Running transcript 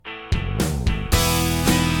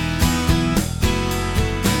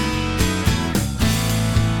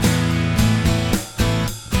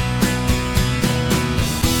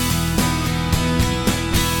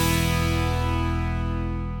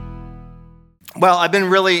Well, I've been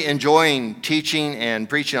really enjoying teaching and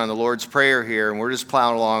preaching on the Lord's Prayer here, and we're just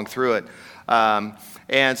plowing along through it.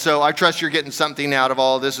 And so I trust you're getting something out of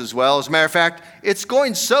all of this as well. As a matter of fact, it's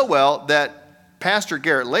going so well that Pastor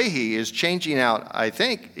Garrett Leahy is changing out, I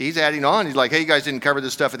think. He's adding on. He's like, hey, you guys didn't cover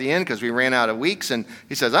this stuff at the end because we ran out of weeks. And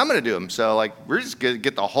he says, I'm going to do them. So, we're just going to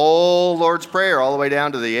get the whole Lord's Prayer all the way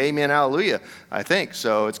down to the Amen, Hallelujah, I think.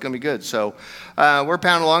 So it's going to be good. So we're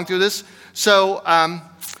pounding along through this. So,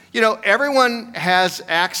 everyone has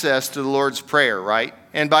access to the Lord's Prayer, right?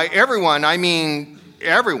 And by everyone, I mean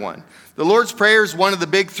everyone. The Lord's Prayer is one of the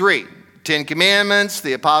big three: Ten Commandments,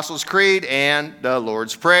 the Apostles' Creed, and the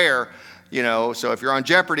Lord's Prayer. So if you're on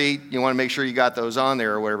Jeopardy, you want to make sure you got those on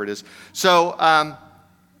there or whatever it is. So,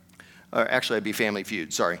 or actually, it'd be Family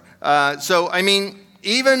Feud, sorry.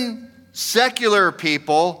 Even secular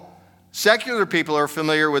people are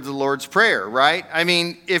familiar with the Lord's Prayer, right?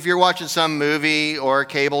 If you're watching some movie or a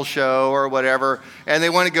cable show or whatever, and they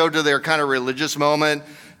want to go to their kind of religious moment,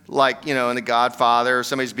 like, in The Godfather,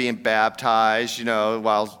 somebody's being baptized,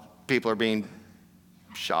 while people are being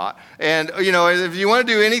shot. And, if you want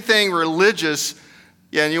to do anything religious,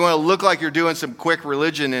 and you want to look like you're doing some quick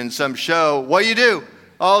religion in some show, what do?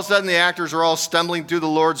 All of a sudden, the actors are all stumbling through the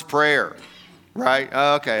Lord's Prayer. Right?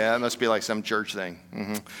 Okay, that must be like some church thing.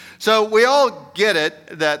 Mm-hmm. So we all get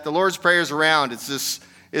it that the Lord's Prayer is around. It's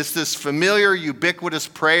this familiar, ubiquitous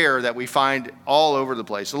prayer that we find all over the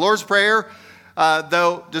place. The Lord's Prayer,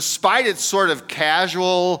 though, despite its sort of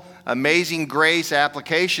casual, amazing grace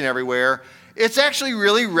application everywhere, it's actually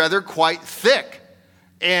really rather quite thick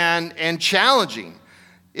and challenging.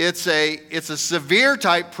 It's a severe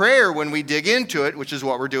type prayer when we dig into it, which is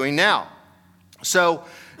what we're doing now. So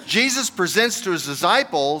Jesus presents to his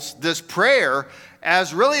disciples this prayer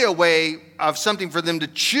as really a way of something for them to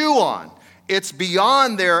chew on. It's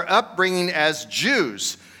beyond their upbringing as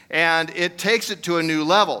Jews, and it takes it to a new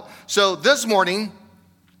level. So this morning,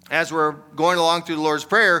 as we're going along through the Lord's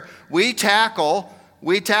Prayer, we tackle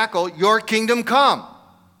your kingdom come.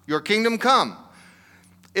 Your kingdom come.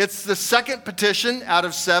 It's the second petition out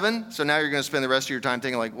of 7. So now you're going to spend the rest of your time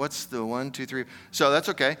thinking what's the 1, 2, 3? So that's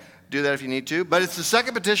okay. Do that if you need to. But it's the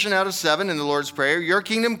second petition out of 7 in the Lord's Prayer. Your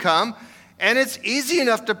kingdom come. And it's easy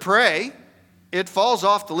enough to pray. It falls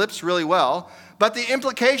off the lips really well. But the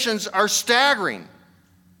implications are staggering.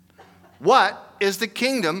 What is the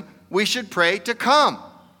kingdom we should pray to come?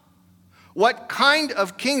 What kind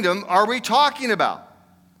of kingdom are we talking about?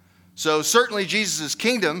 So certainly Jesus'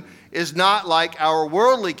 kingdom is not like our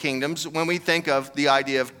worldly kingdoms when we think of the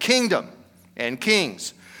idea of kingdom and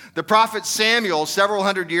kings. The prophet Samuel, several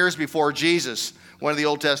hundred years before Jesus, one of the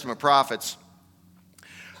Old Testament prophets,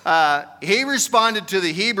 he responded to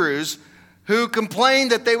the Hebrews who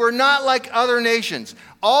complained that they were not like other nations.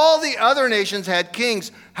 All the other nations had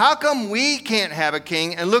kings. How come we can't have a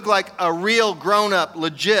king and look like a real grown-up,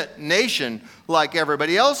 legit nation like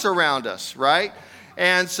everybody else around us, right?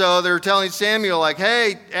 And so they're telling Samuel,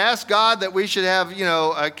 hey, ask God that we should have,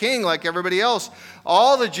 a king like everybody else.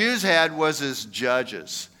 All the Jews had was his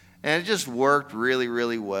judges. And it just worked really,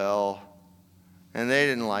 really well. And they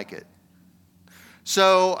didn't like it.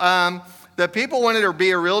 So the people wanted to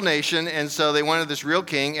be a real nation, and so they wanted this real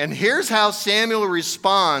king. And here's how Samuel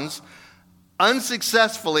responds,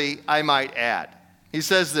 unsuccessfully, I might add. He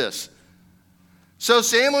says this: So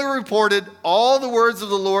Samuel reported all the words of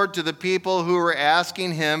the Lord to the people who were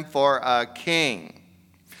asking him for a king.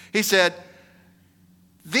 He said,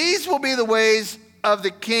 these will be the ways of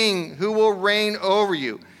the king who will reign over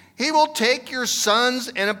you. He will take your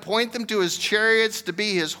sons and appoint them to his chariots to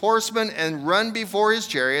be his horsemen and run before his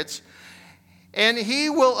chariots. And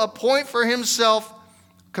he will appoint for himself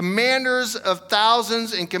commanders of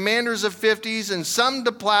thousands and commanders of 50s, and some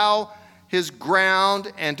to plow his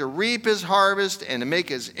ground and to reap his harvest and to make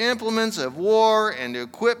his implements of war and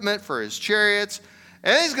equipment for his chariots.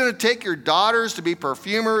 And he's going to take your daughters to be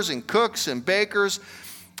perfumers and cooks and bakers.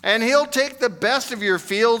 And he'll take the best of your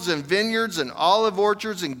fields and vineyards and olive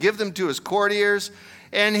orchards and give them to his courtiers.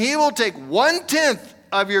 And he will take 1/10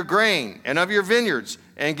 of your grain and of your vineyards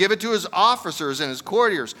and give it to his officers and his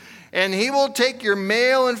courtiers. And he will take your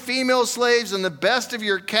male and female slaves and the best of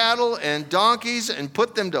your cattle and donkeys and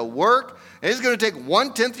put them to work. And he's going to take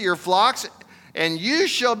 1/10 of your flocks, and you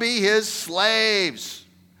shall be his slaves.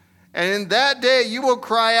 And in that day you will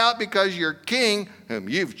cry out because your king, whom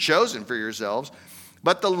you've chosen for yourselves,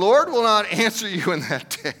 but the Lord will not answer you in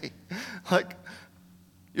that day.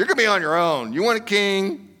 You're going to be on your own. You want a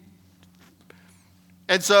king?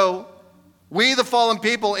 And so we, the fallen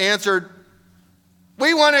people, answered,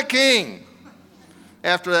 we want a king,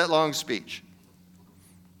 after that long speech.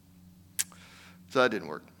 So that didn't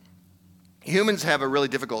work. Humans have a really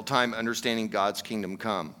difficult time understanding God's kingdom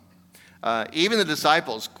come. Even the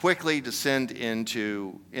disciples quickly descend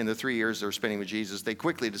into, in the 3 years they're spending with Jesus, they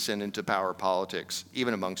quickly descend into power politics,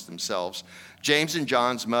 even amongst themselves. James and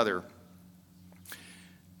John's mother,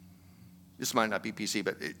 this might not be PC,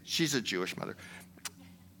 but she's a Jewish mother.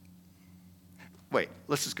 Wait,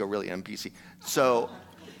 let's just go really MPC. So,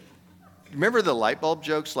 remember the light bulb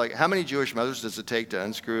jokes? Like, how many Jewish mothers does it take to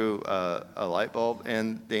unscrew a light bulb?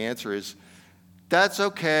 And the answer is, that's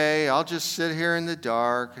okay. I'll just sit here in the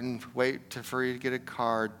dark and wait for you to get a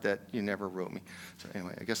card that you never wrote me. So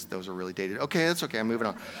anyway, I guess those are really dated. Okay, that's okay. I'm moving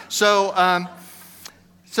on. So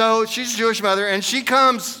she's a Jewish mother, and she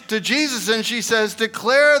comes to Jesus and she says,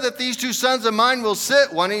 declare that these two sons of mine will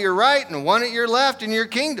sit, one at your right and one at your left in your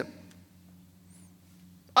kingdom.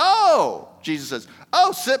 Oh, Jesus says,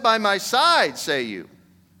 oh, sit by my side, say you.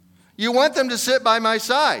 You want them to sit by my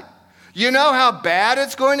side. You know how bad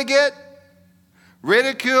it's going to get?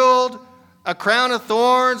 Ridiculed, a crown of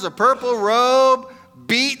thorns, a purple robe,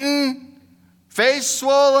 beaten, face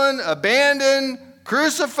swollen, abandoned,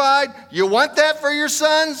 crucified. You want that for your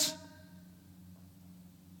sons?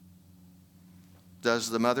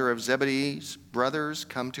 Does the mother of Zebedee's brothers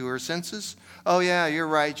come to her senses? Oh, yeah, you're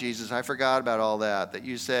right, Jesus. I forgot about all that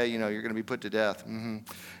you say, you're going to be put to death.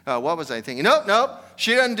 What was I thinking? Nope.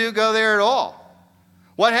 She doesn't go there at all.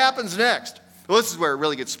 What happens next? Well, this is where it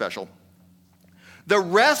really gets special. The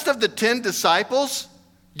rest of the 10 disciples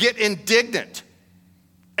get indignant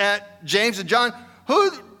at James and John,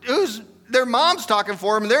 who's their mom's talking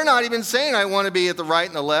for them. They're not even saying, I want to be at the right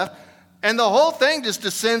and the left. And the whole thing just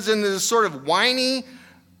descends into this sort of whiny,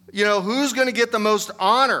 who's going to get the most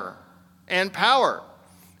honor and power.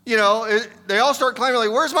 They all start claiming,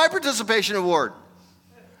 like, where's my participation award?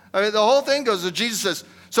 I mean, the whole thing goes, Jesus says,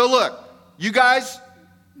 so look, you guys,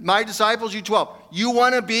 my disciples, you 12, you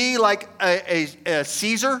want to be like a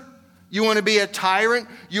Caesar? You want to be a tyrant?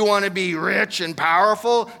 You want to be rich and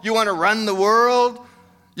powerful? You want to run the world?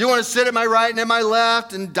 You want to sit at my right and at my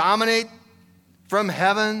left and dominate from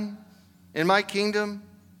heaven in my kingdom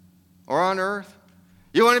or on earth?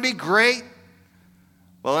 You want to be great?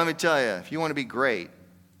 Well, let me tell you, if you want to be great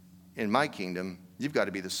in my kingdom, you've got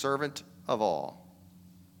to be the servant of all.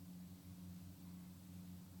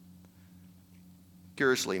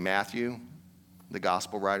 Curiously, Matthew, the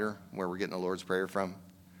gospel writer, where we're getting the Lord's Prayer from,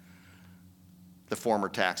 the former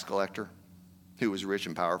tax collector who was rich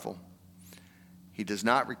and powerful, he does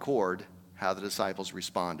not record how the disciples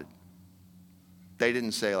responded. They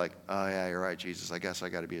didn't say like, oh yeah, you're right, Jesus, I guess I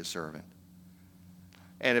got to be a servant.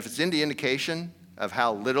 And if it's any indication of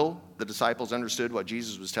how little the disciples understood what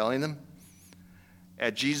Jesus was telling them,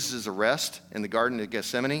 at Jesus' arrest in the Garden of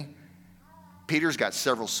Gethsemane, Peter's got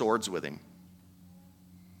several swords with him.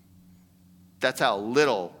 That's how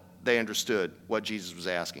little they understood what Jesus was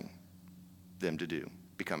asking them to do,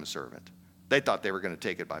 become a servant. They thought they were going to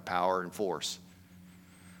take it by power and force.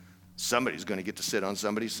 Somebody's going to get to sit on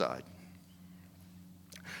somebody's side.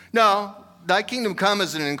 No, thy kingdom come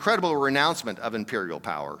is an incredible renouncement of imperial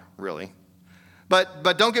power, really.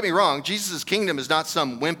 But don't get me wrong, Jesus' kingdom is not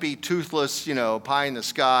some wimpy, toothless,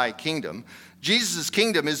 pie-in-the-sky kingdom. Jesus'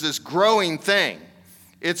 kingdom is this growing thing.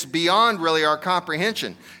 It's beyond really our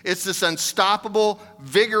comprehension. It's this unstoppable,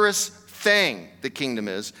 vigorous thing, the kingdom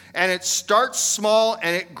is. And it starts small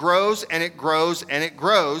and it grows and it grows and it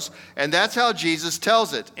grows. And that's how Jesus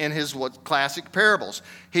tells it in his classic parables.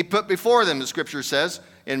 He put before them, the scripture says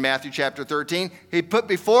in Matthew chapter 13, he put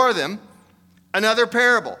before them another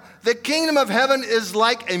parable. The kingdom of heaven is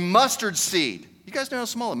like a mustard seed. You guys know how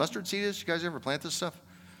small a mustard seed is? You guys ever plant this stuff?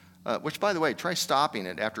 Which, by the way, try stopping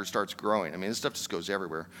it after it starts growing. I mean, this stuff just goes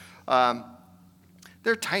everywhere.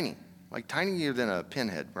 They're tiny, like tinier than a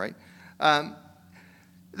pinhead, right?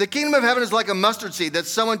 The kingdom of heaven is like a mustard seed that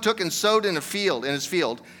someone took and sowed in his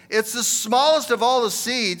field. It's the smallest of all the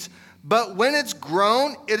seeds, but when it's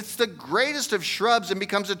grown, it's the greatest of shrubs and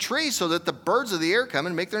becomes a tree so that the birds of the air come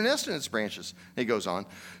and make their nest in its branches. He goes on.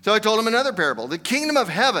 So I told him another parable. The kingdom of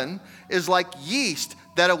heaven is like yeast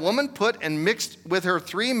that a woman put and mixed with her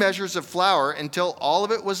 3 measures of flour until all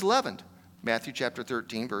of it was leavened. Matthew chapter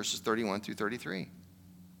 13, verses 31 through 33.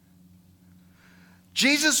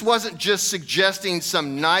 Jesus wasn't just suggesting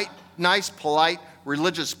some nice, polite,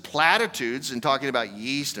 religious platitudes and talking about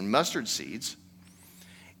yeast and mustard seeds.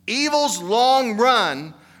 Evil's long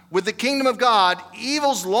run with the kingdom of God,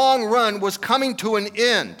 evil's long run was coming to an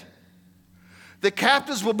end. The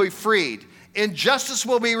captives will be freed. Injustice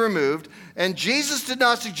will be removed. And Jesus did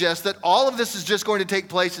not suggest that all of this is just going to take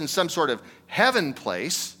place in some sort of heaven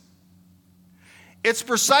place. It's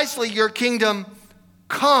precisely your kingdom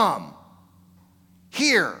come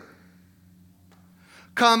here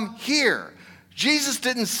Come here. Jesus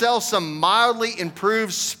didn't sell some mildly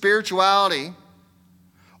improved spirituality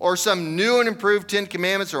or some new and improved 10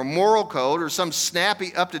 Commandments or moral code or some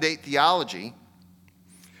snappy, up-to-date theology.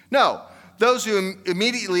 No, those who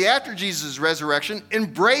immediately after Jesus' resurrection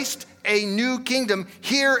embraced a new kingdom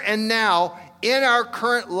here and now in our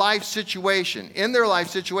current life situation, in their life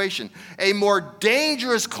situation. A more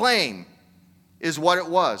dangerous claim is what it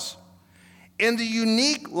was. In the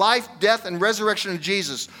unique life, death, and resurrection of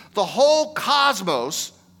Jesus, the whole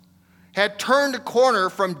cosmos had turned a corner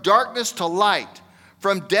from darkness to light,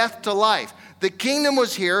 from death to life. The kingdom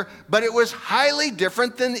was here, but it was highly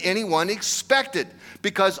different than anyone expected,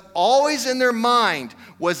 because always in their mind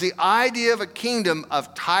was the idea of a kingdom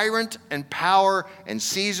of tyrant and power and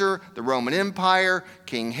Caesar, the Roman Empire,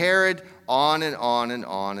 King Herod, on and on and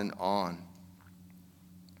on and on.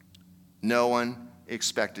 No one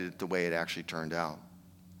expected it the way it actually turned out.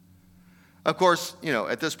 Of course,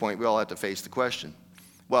 at this point, we all have to face the question,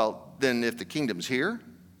 well, then if the kingdom's here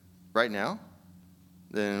right now,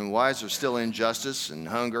 then why is there still injustice and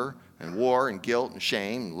hunger and war and guilt and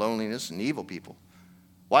shame and loneliness and evil people?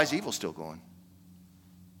 Why is evil still going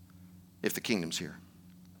if the kingdom's here?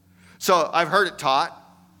 So I've heard it taught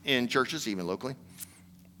in churches, even locally,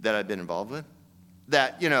 that I've been involved with,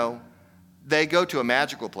 that, they go to a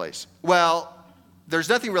magical place. Well, there's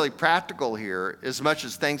nothing really practical here as much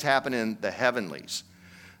as things happen in the heavenlies.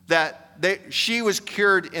 She was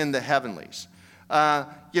cured in the heavenlies.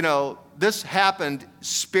 This happened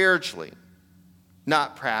spiritually,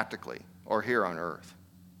 not practically or here on earth.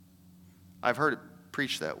 I've heard it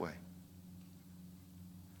preached that way.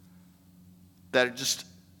 That it just,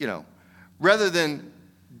 rather than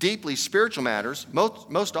deeply spiritual matters,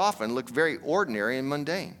 most often look very ordinary and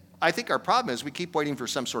mundane. I think our problem is we keep waiting for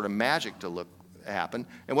some sort of magic to happen,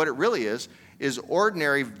 and what it really is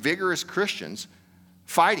ordinary, vigorous Christians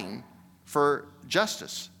fighting for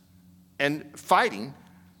justice and fighting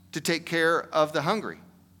to take care of the hungry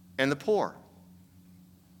and the poor,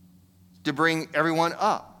 to bring everyone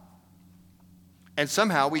up. And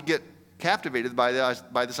somehow we get captivated by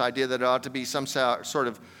this idea that it ought to be some sort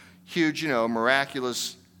of huge,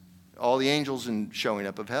 miraculous, all the angels and showing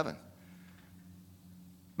up of heaven.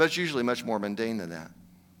 But it's usually much more mundane than that.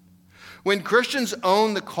 When Christians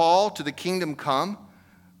own the call to the kingdom come,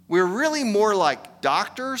 we're really more like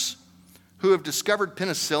doctors who have discovered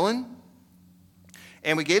penicillin,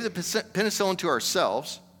 and we gave the penicillin to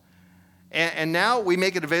ourselves, and now we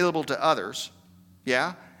make it available to others,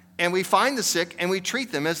 yeah? And we find the sick and we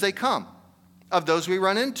treat them as they come, of those we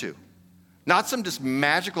run into. Not some just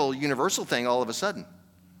magical universal thing all of a sudden.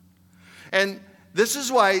 And this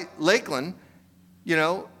is why Lakeland,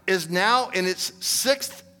 is now in its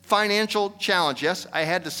 6th financial challenge. Yes, I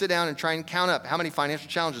had to sit down and try and count up how many financial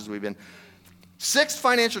challenges we've been. 6th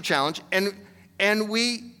financial challenge, and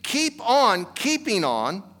we keep on keeping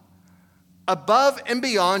on above and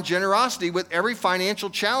beyond generosity with every financial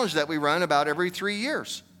challenge that we run about every 3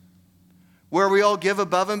 years, where we all give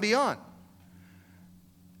above and beyond.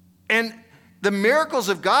 And the miracles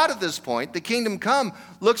of God at this point, the kingdom come,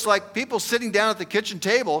 looks like people sitting down at the kitchen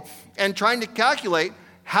table and trying to calculate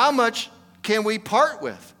how much can we part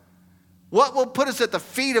with. What will put us at the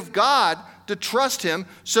feet of God to trust him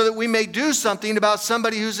so that we may do something about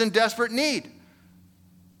somebody who's in desperate need?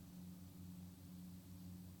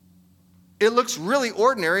 It looks really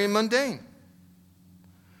ordinary and mundane.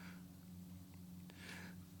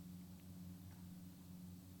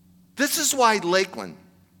 This is why Lakeland,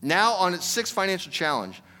 now on its 6th financial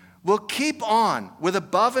challenge, will keep on with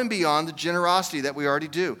above and beyond the generosity that we already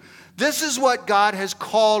do. This is what God has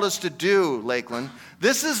called us to do, Lakeland.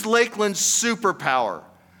 This is Lakeland's superpower.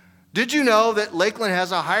 Did you know that Lakeland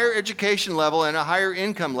has a higher education level and a higher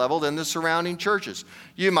income level than the surrounding churches?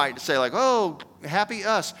 You might say oh, happy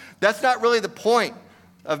us. That's not really the point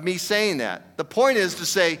of me saying that. The point is to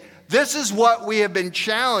say, this is what we have been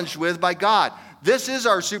challenged with by God. This is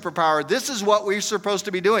our superpower. This is what we're supposed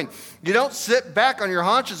to be doing. You don't sit back on your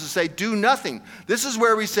haunches and say, do nothing. This is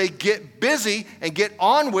where we say, get busy and get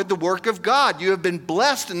on with the work of God. You have been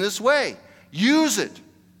blessed in this way. Use it.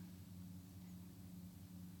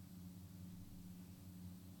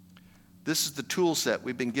 This is the tool set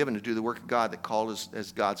we've been given to do the work of God that called us,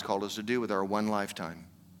 as God's called us to do with our one lifetime.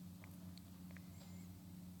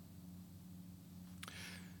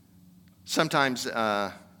 Sometimes,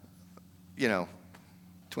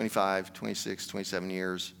 25, 26, 27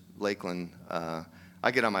 years, Lakeland,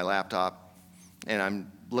 I get on my laptop and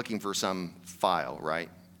I'm looking for some file, right?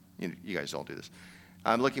 You guys all do this.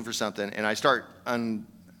 I'm looking for something and I start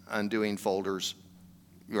undoing folders,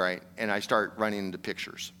 right? And I start running into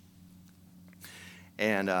pictures.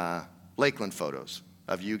 and Lakeland photos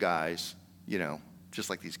of you guys, just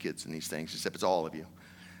like these kids and these things, except it's all of you.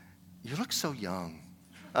 You look so young.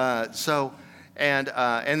 And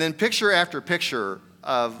then picture after picture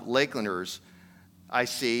of Lakelanders I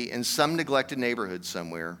see in some neglected neighborhood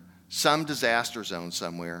somewhere, some disaster zone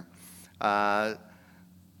somewhere,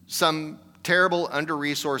 some terrible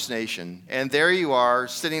under-resourced nation. And there you are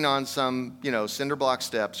sitting on some, cinder block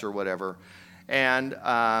steps or whatever. And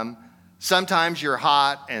sometimes you're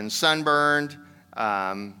hot and sunburned.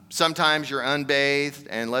 Sometimes you're unbathed.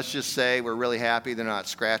 And let's just say we're really happy they're not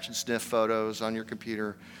scratch and sniff photos on your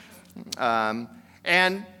computer.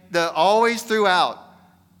 And always throughout,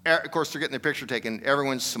 of course, they're getting their picture taken,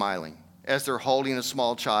 everyone's smiling as they're holding a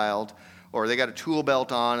small child, or they got a tool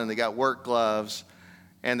belt on and they got work gloves,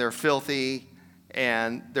 and they're filthy,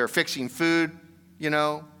 and they're fixing food,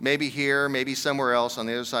 maybe here, maybe somewhere else on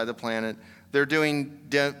the other side of the planet. They're doing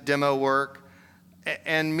demo work.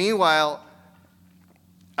 And meanwhile,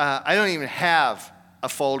 I don't even have a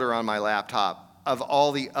folder on my laptop of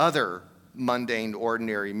all the other mundane,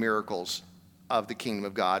 ordinary miracles of the kingdom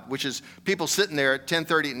of God, which is people sitting there at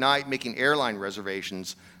 10:30 at night making airline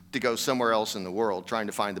reservations to go somewhere else in the world, trying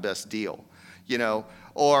to find the best deal,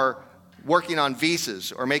 or working on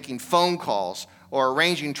visas, or making phone calls, or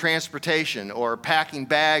arranging transportation, or packing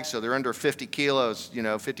bags so they're under 50 kilos,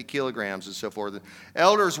 50 kilograms and so forth.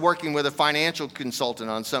 Elders working with a financial consultant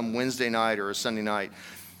on some Wednesday night or a Sunday night.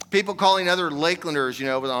 People calling other Lakelanders,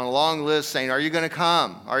 on a long list saying, are you going to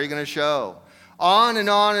come? Are you going to show? On and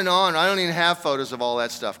on and on. I don't even have photos of all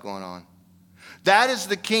that stuff going on. That is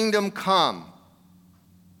the kingdom come.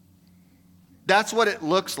 That's what it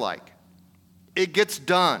looks like. It gets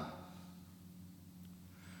done.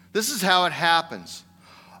 This is how it happens.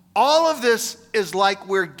 All of this is like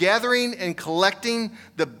we're gathering and collecting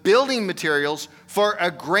the building materials for a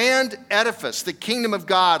grand edifice, the kingdom of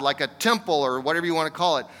God, like a temple or whatever you want to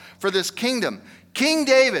call it, for this kingdom. King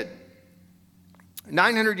David,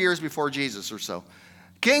 900 years before Jesus or so,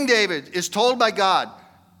 King David is told by God,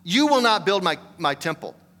 you will not build my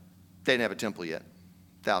temple. They didn't have a temple yet,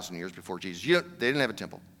 1,000 years before Jesus. They didn't have a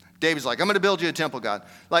temple. David's like, I'm going to build you a temple, God.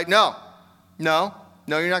 Like, no,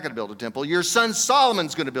 you're not going to build a temple. Your son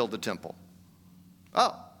Solomon's going to build the temple.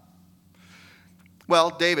 Oh. Well,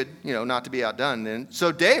 David, not to be outdone then.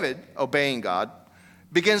 So David, obeying God,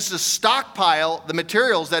 begins to stockpile the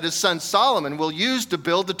materials that his son Solomon will use to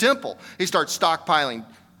build the temple. He starts stockpiling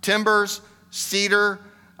timbers, cedar,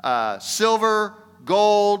 silver,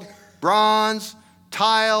 gold, bronze,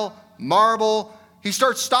 tile, marble. He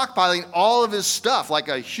starts stockpiling all of his stuff like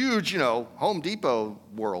a huge, Home Depot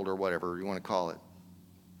world or whatever you want to call it.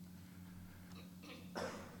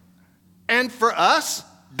 And for us,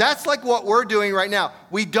 that's like what we're doing right now.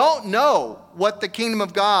 We don't know what the kingdom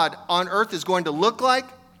of God on earth is going to look like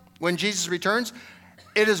when Jesus returns.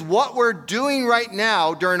 It is what we're doing right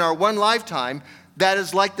now during our one lifetime that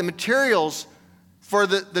is like the materials for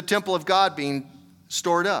the temple of God being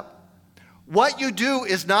stored up. What you do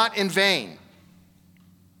is not in vain.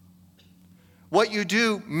 What you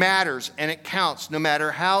do matters and it counts no matter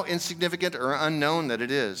how insignificant or unknown that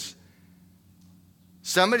it is.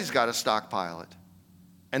 Somebody's got to stockpile it.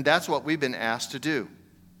 And that's what we've been asked to do.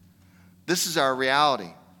 This is our reality.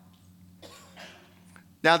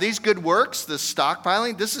 Now, these good works, this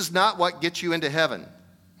stockpiling, this is not what gets you into heaven.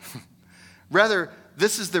 Rather,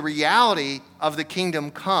 this is the reality of the kingdom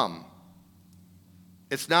come.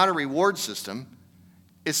 It's not a reward system.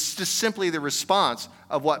 It's just simply the response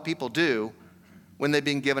of what people do when they've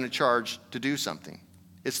been given a charge to do something.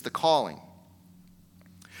 It's the calling.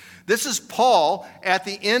 This is Paul at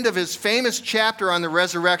the end of his famous chapter on the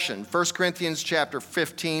resurrection, 1 Corinthians chapter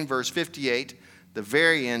 15, verse 58, the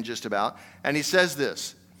very end just about. And he says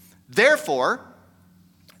this, Therefore,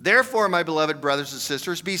 my beloved brothers and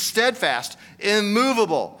sisters, be steadfast,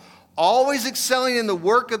 immovable, always excelling in the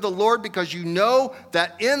work of the Lord, because you know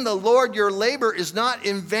that in the Lord your labor is not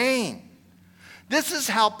in vain. This is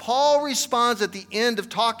how Paul responds at the end of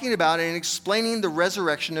talking about it and explaining the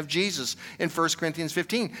resurrection of Jesus in 1 Corinthians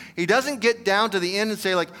 15. He doesn't get down to the end and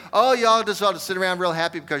say like, oh, y'all just ought to sit around real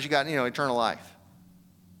happy because you got, eternal life.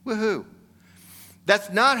 Woohoo. That's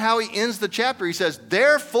not how he ends the chapter. He says,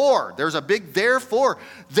 therefore, there's a big therefore.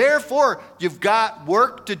 Therefore, you've got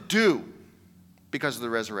work to do because of the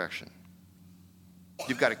resurrection.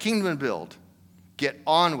 You've got a kingdom to build. Get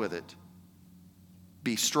on with it.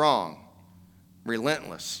 Be strong.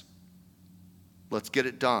 Relentless. Let's get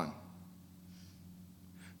it done.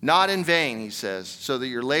 Not in vain, he says, so that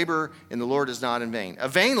your labor in the Lord is not in vain. A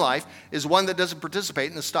vain life is one that doesn't participate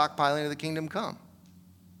in the stockpiling of the kingdom come.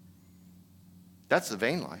 That's the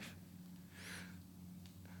vain life.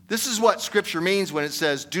 This is what Scripture means when it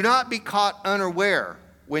says, do not be caught unaware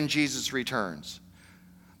when Jesus returns.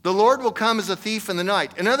 The Lord will come as a thief in the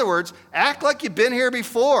night. In other words, act like you've been here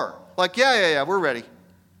before. Like, yeah, we're ready.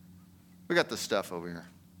 We got this stuff over here.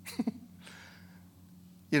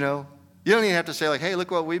 You know, you don't even have to say like, hey,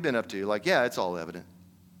 look what we've been up to. Like, yeah, it's all evident.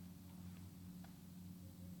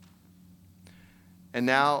 And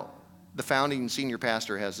now the founding senior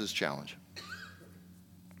pastor has this challenge.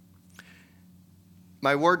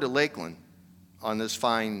 My word to Lakeland on this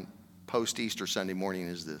fine post-Easter Sunday morning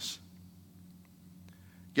is this.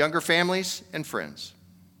 Younger families and friends,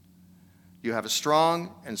 you have a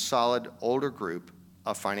strong and solid older group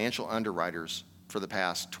of financial underwriters for the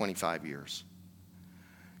past 25 years.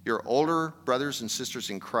 Your older brothers and sisters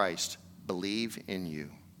in Christ believe in you.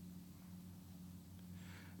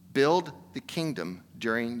 Build the kingdom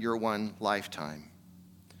during your one lifetime.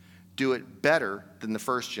 Do it better than the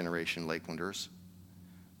first generation Lakelanders.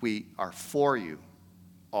 We are for you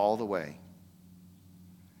all the way.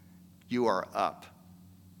 You are up.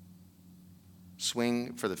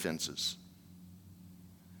 Swing for the fences.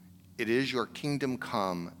 It is your kingdom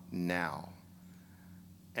come now.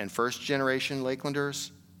 And first generation Lakelanders,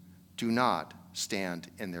 do not stand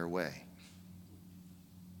in their way.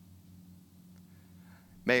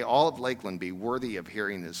 May all of Lakeland be worthy of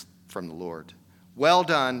hearing this from the Lord. Well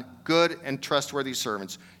done, good and trustworthy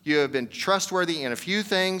servants. You have been trustworthy in a few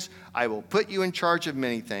things. I will put you in charge of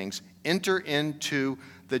many things. Enter into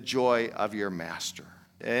the joy of your master.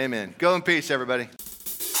 Amen. Go in peace, everybody.